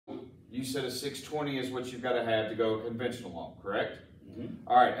you said a 620 is what you've got to have to go a conventional loan, correct? Mm-hmm.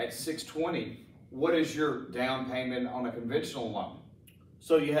 All right, at 620, what is your down payment on a conventional loan?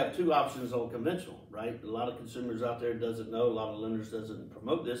 So you have two options on conventional, right? A lot of consumers out there doesn't know, a lot of lenders doesn't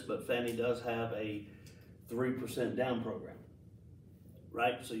promote this, but Fannie does have a 3% down program,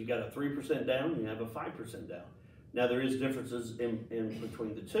 right? So you got a 3% down, you have a 5% down. Now there is differences in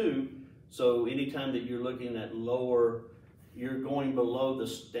between the two. So anytime that you're looking at lower, you're going below the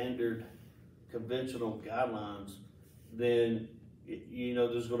standard conventional guidelines, then you know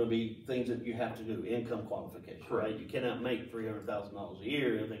there's going to be things that you have to do, income qualification, right? You cannot make $300,000 a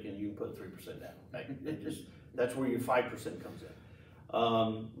year and thinking you can put 3% down, right? That's where your 5% comes in.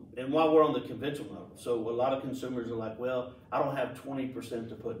 And while we're on the conventional note, so a lot of consumers are like, well, I don't have 20%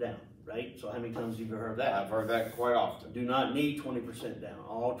 to put down, right? So how many times have you heard that? I've heard that quite often. Do not need 20% down.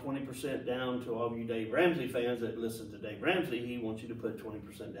 All 20% down, to all of you Dave Ramsey fans that listen to Dave Ramsey, he wants you to put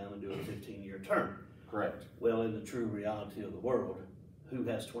 20% down and do a 15-year term. Correct. Well, in the true reality of the world, who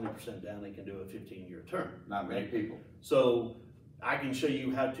has 20% down and can do a 15-year term? Not many people. So I can show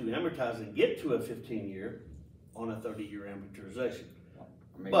you how to amortize and get to a 15-year on a 30-year amortization.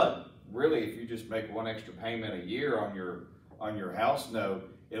 I mean, but really, if you just make one extra payment a year on your house note,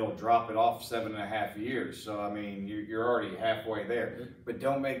 it'll drop it off 7.5 years. So I mean, you're already halfway there. But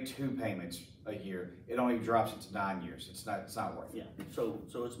don't make 2 payments a year. It only drops it to 9 years. It's not worth it. Yeah. So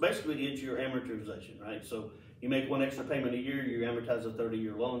it's basically your amortization, right? So you make one extra payment a year, you amortize a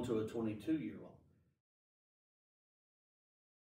 30-year loan to a 22-year loan.